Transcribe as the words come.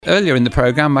Earlier in the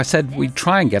programme, I said we'd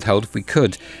try and get hold, if we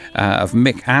could, of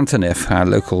Mick Antoniff, our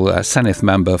local Senate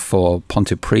member for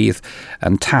Pontypridd,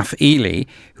 and Taff Ely,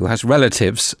 who has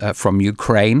relatives from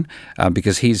Ukraine,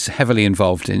 because he's heavily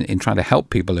involved in trying to help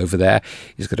people over there.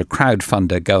 He's got a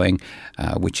crowdfunder going,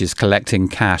 which is collecting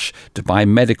cash to buy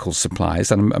medical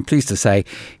supplies. And I'm pleased to say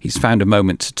he's found a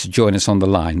moment to join us on the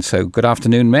line. So good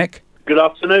afternoon, Mick. Good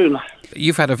afternoon.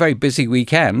 You've had a very busy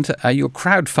weekend. Your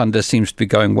crowdfunder seems to be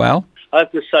going well. I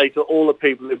have to say to all the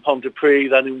people in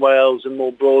Pontypridd and in Wales and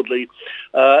more broadly,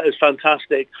 it's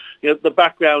fantastic. You know, the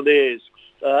background is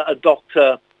a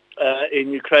doctor in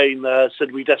Ukraine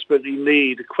said we desperately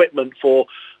need equipment for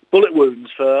bullet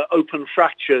wounds, for open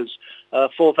fractures.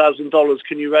 $4,000,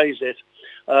 can you raise it?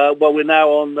 Well, we're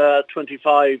now on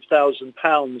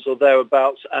 £25,000 or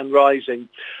thereabouts and rising.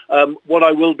 What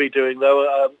I will be doing,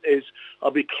 though, is I'll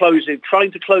be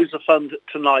trying to close the fund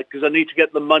tonight because I need to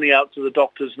get the money out to the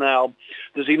doctors now.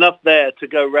 There's enough there to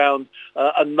go around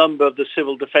a number of the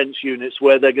civil defence units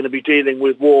where they're going to be dealing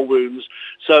with war wounds.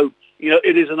 So, you know,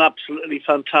 it is an absolutely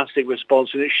fantastic response,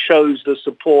 and it shows the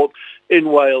support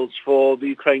in Wales for the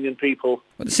Ukrainian people.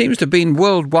 Well, it seems to have been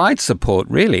worldwide support,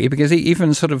 really, because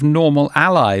even sort of normal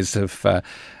allies of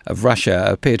Russia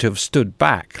appear to have stood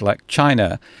back, like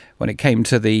China, when it came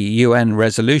to the UN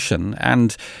resolution.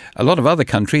 And a lot of other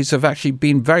countries have actually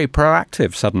been very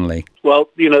proactive suddenly. Well,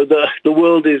 you know, the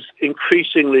world is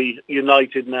increasingly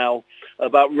united now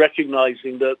about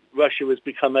recognising that Russia has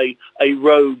become a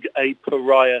rogue, a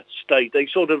pariah state, a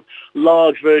sort of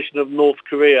large version of North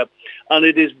Korea. And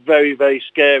it is very, very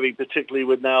scary, particularly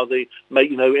with now the,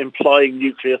 you know, implying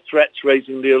nuclear threats,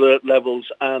 raising the alert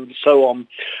levels and so on.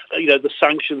 You know, the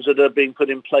sanctions that are being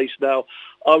put in place now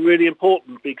are really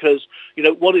important because, you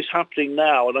know, what is happening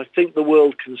now, and I think the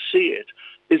world can see it,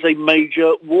 is a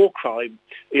major war crime.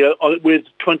 You know, with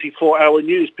 24-hour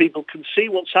news, people can see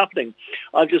what's happening.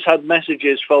 I've just had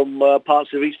messages from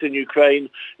parts of eastern Ukraine,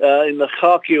 in the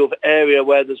Kharkiv area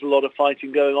where there's a lot of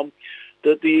fighting going on,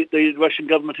 that the Russian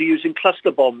government are using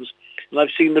cluster bombs. And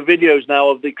I've seen the videos now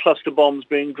of the cluster bombs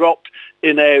being dropped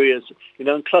in areas. You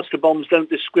know, and cluster bombs don't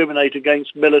discriminate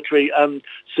against military and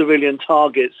civilian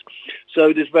targets. So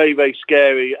it is very, very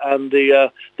scary. And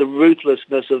the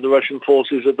ruthlessness of the Russian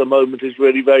forces at the moment is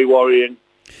really very worrying.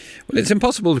 Well, it's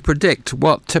impossible to predict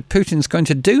what Putin's going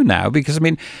to do now because, I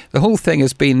mean, the whole thing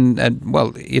has been,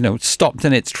 stopped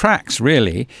in its tracks,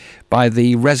 really, by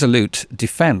the resolute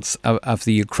defence of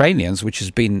the Ukrainians, which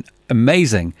has been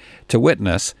amazing to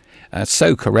witness,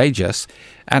 so courageous.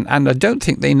 And I don't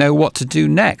think they know what to do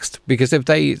next, because if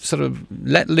they sort of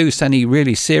let loose any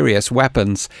really serious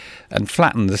weapons and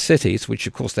flatten the cities, which,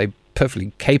 of course, they're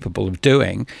perfectly capable of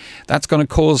doing, that's going to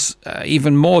cause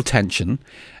even more tension.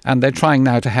 And they're trying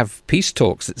now to have peace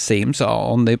talks, it seems,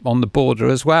 on the border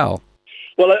as well.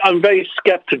 Well, I'm very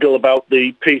sceptical about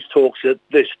the peace talks at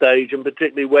this stage, and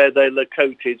particularly where they're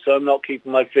located, so I'm not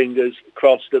keeping my fingers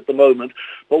crossed at the moment.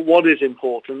 But what is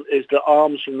important is the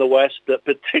arms from the West, that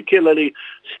particularly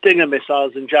Stinger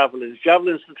missiles and Javelins.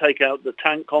 Javelins to take out the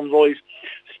tank convoys,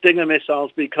 Stinger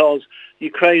missiles because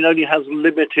Ukraine only has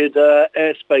limited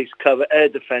airspace cover, air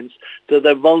defence, so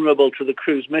they're vulnerable to the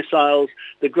cruise missiles,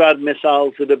 the Grad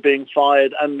missiles that are being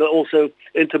fired, and also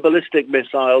interballistic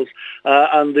missiles.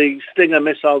 And the Stinger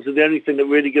missiles are the only thing that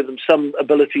really give them some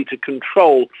ability to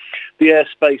control the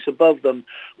airspace above them.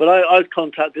 But I was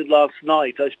contacted last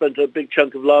night. I spent a big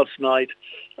chunk of last night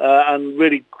and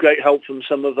really great help from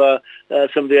some of the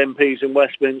MPs in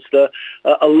Westminster.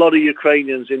 A lot of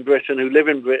Ukrainians in Britain who live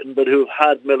in Britain but who have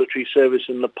had military service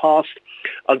in the past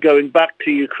are going back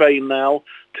to Ukraine now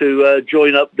to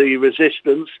join up the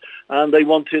resistance, and they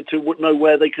wanted to know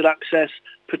where they could access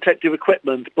protective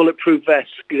equipment, bulletproof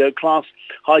vests,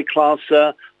 high-class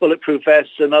bulletproof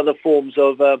vests and other forms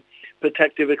of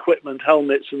protective equipment,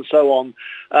 helmets and so on.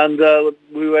 And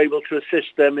we were able to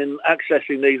assist them in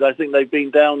accessing these. I think they've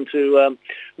been down to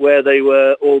where they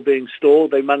were all being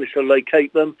stored. They managed to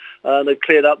locate them. They've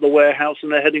cleared out the warehouse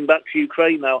and they're heading back to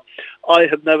Ukraine now. I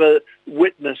have never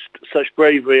witnessed such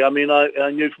bravery. I mean, I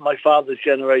knew from my father's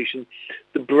generation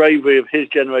the bravery of his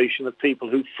generation of people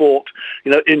who fought,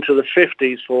 you know, into the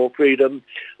 50s for freedom,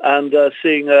 and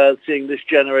seeing this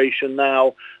generation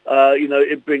now,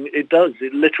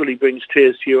 it literally brings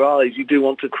tears to your eyes. You do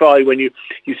want to cry when you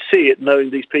see it, knowing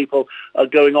these people are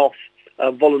going off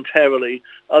voluntarily,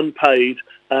 unpaid,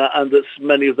 and that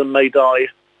many of them may die.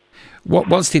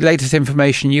 What's the latest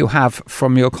information you have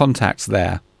from your contacts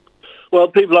there? Well,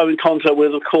 people I'm in contact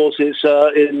with, of course, is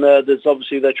there's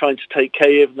obviously they're trying to take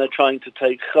Kyiv and they're trying to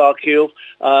take Kharkiv,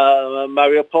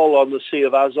 Mariupol on the Sea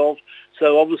of Azov.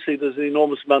 So obviously there's an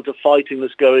enormous amount of fighting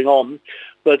that's going on.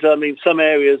 But, I mean, some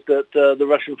areas that the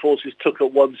Russian forces took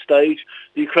at one stage,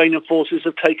 the Ukrainian forces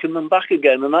have taken them back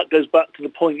again. And that goes back to the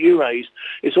point you raised.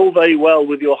 It's all very well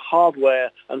with your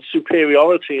hardware and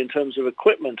superiority in terms of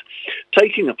equipment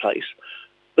taking a place,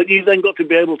 but you've then got to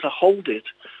be able to hold it.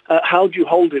 How do you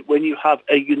hold it when you have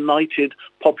a united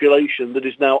population that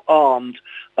is now armed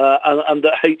and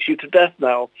that hates you to death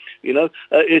now? You know,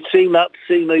 it's seeing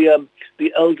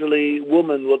the elderly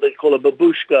woman, what they call a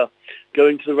babushka,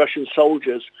 going to the Russian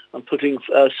soldiers and putting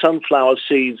sunflower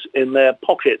seeds in their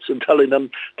pockets and telling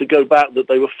them to go back, that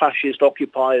they were fascist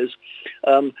occupiers.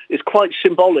 It's quite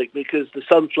symbolic because the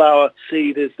sunflower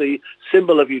seed is the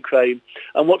symbol of Ukraine.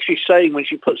 And what she's saying when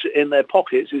she puts it in their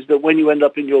pockets is that when you end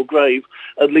up in your grave,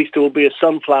 at least there will be a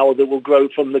sunflower that will grow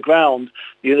from the ground.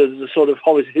 You know, there's a sort of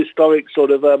historic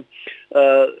sort of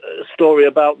story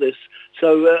about this.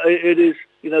 So it is,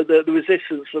 you know, the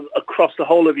resistance across the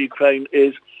whole of Ukraine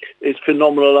is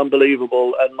phenomenal,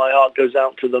 unbelievable, and my heart goes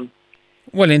out to them.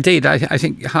 Well, indeed, I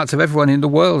think hearts of everyone in the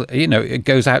world, you know, it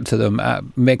goes out to them.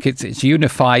 It's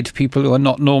unified people who are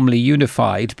not normally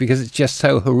unified because it's just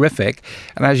so horrific.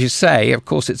 And as you say, of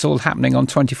course, it's all happening on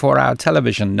 24-hour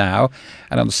television now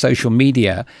and on social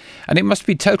media. And it must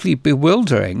be totally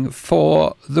bewildering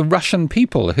for the Russian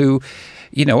people who,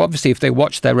 you know, obviously, if they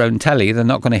watch their own telly, they're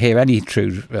not going to hear any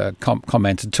true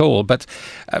comment at all. But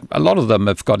a lot of them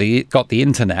have got the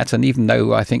internet. And even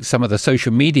though I think some of the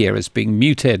social media is being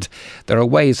muted, there are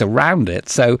ways around it.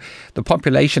 So the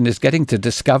population is getting to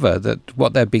discover that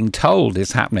what they're being told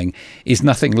is happening is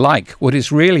nothing like what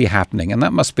is really happening. And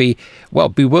that must be, well,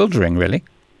 bewildering, really.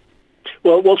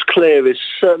 Well, what's clear is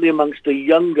certainly amongst the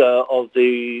younger of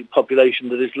the population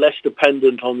that is less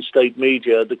dependent on state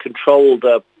media, the controlled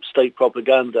state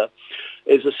propaganda,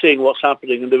 is seeing what's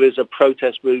happening, and there is a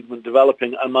protest movement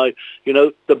developing. And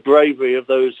the bravery of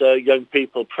those young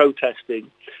people protesting,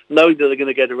 knowing that they're going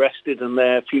to get arrested and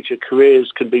their future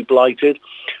careers can be blighted,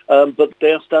 but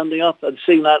they are standing up and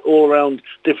seeing that all around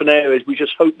different areas. We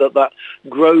just hope that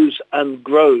grows and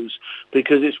grows,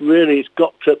 because it's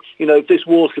got to, you know, if this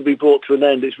war is to be brought to an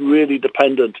end, it's really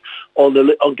dependent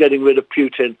on getting rid of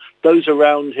Putin. Those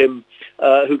around him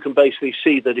who can basically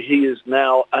see that he is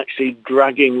now actually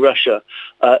dragging Russia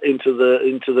into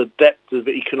the depth of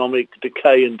economic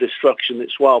decay and destruction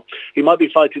as well. He might be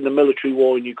fighting the military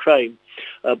war in Ukraine,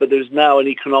 but there's now an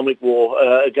economic war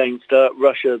against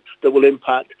Russia that will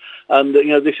impact. And you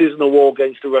know, this isn't a war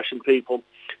against the Russian people.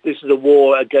 This is a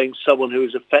war against someone who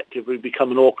has effectively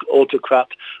become an autocrat,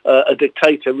 a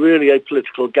dictator, really a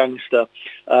political gangster.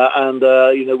 And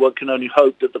one can only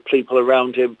hope that the people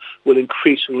around him will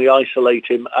increasingly isolate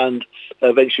him and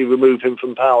eventually remove him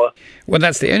from power. Well,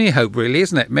 that's the only hope, really,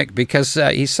 isn't it, Mick? Because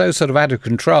he's so sort of out of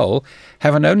control.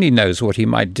 Heaven only knows what he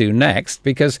might do next,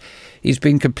 because he's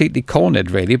been completely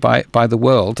cornered, really, by the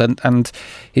world. And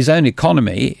his own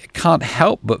economy can't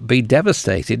help but be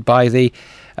devastated by the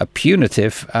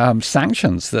punitive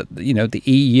sanctions that, you know, the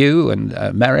EU and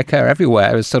America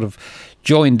everywhere has sort of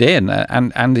joined in,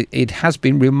 and it has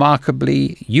been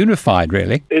remarkably unified,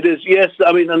 really. It is, yes.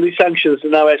 I mean, and these sanctions are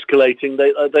now escalating.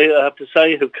 They I have to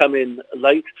say, have come in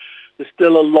late. There's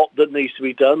still a lot that needs to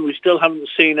be done. We still haven't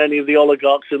seen any of the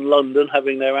oligarchs in London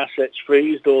having their assets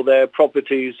freezed or their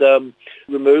properties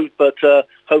removed, but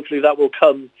hopefully that will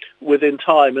come within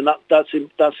time, and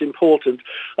that's important.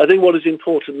 I think what is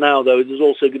important now, though, is there's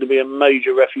also going to be a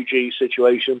major refugee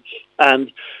situation,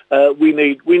 and we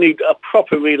need a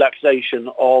proper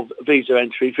relaxation of visa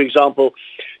entry. For example,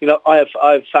 you know, I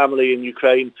have family in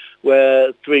Ukraine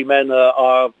where 3 men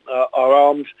are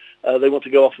armed. They want to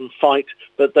go off and fight,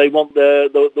 but they want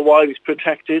the wives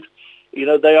protected. You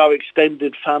know, they are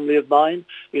extended family of mine.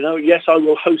 You know, yes, I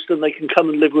will host them. They can come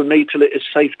and live with me till it is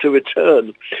safe to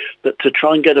return. But to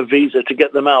try and get a visa to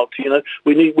get them out, you know,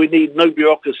 we need no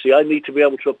bureaucracy. I need to be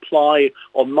able to apply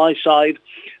on my side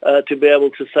to be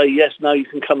able to say, yes, now you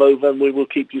can come over and we will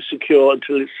keep you secure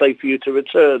until it's safe for you to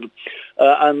return.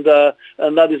 And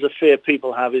that is a fear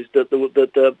people have, is that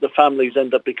the families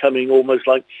end up becoming almost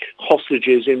like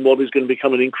hostages in what is going to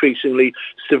become an increasingly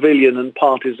civilian and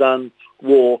partisan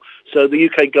war. So the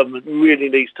UK government really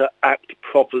needs to act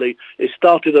properly. It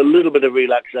started a little bit of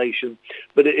relaxation,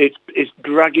 but it's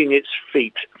dragging its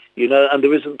feet, you know, and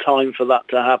there isn't time for that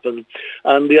to happen.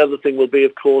 And the other thing will be,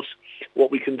 of course,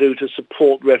 what we can do to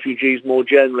support refugees more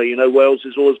generally. You know, Wales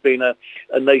has always been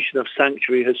a nation of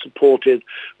sanctuary, has supported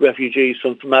refugees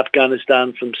from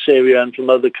Afghanistan, from Syria and from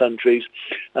other countries.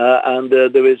 And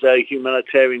there is a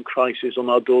humanitarian crisis on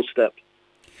our doorstep.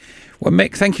 Well,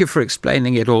 Mick, thank you for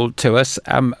explaining it all to us.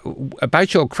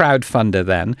 About your crowdfunder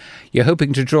then, you're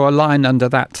hoping to draw a line under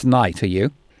that tonight, are you?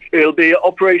 It'll be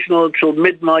operational until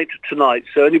midnight tonight.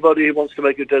 So anybody who wants to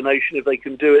make a donation, if they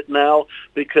can do it now,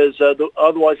 because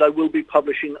otherwise I will be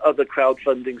publishing other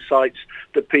crowdfunding sites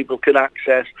that people can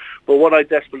access. But what I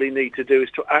desperately need to do is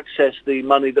to access the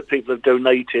money that people have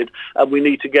donated, and we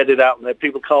need to get it out there.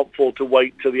 People can't afford to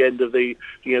wait till the end of the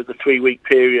 3-week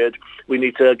period. We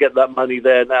need to get that money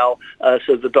there now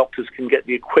so the doctors can get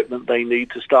the equipment they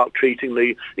need to start treating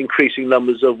the increasing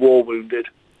numbers of war wounded.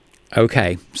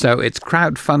 Okay, so it's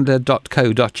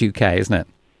crowdfunder.co.uk, isn't it?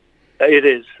 It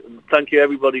is. Thank you,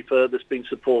 everybody, that's been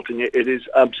supporting it. It is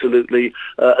absolutely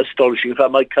astonishing. In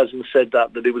fact, my cousin said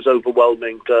that it was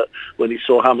overwhelming when he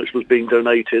saw how much was being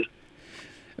donated.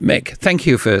 Mick, thank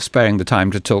you for sparing the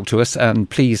time to talk to us, and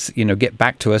please, get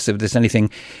back to us if there's anything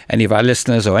any of our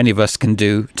listeners or any of us can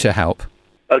do to help.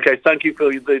 Okay, thank you for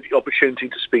the opportunity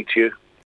to speak to you.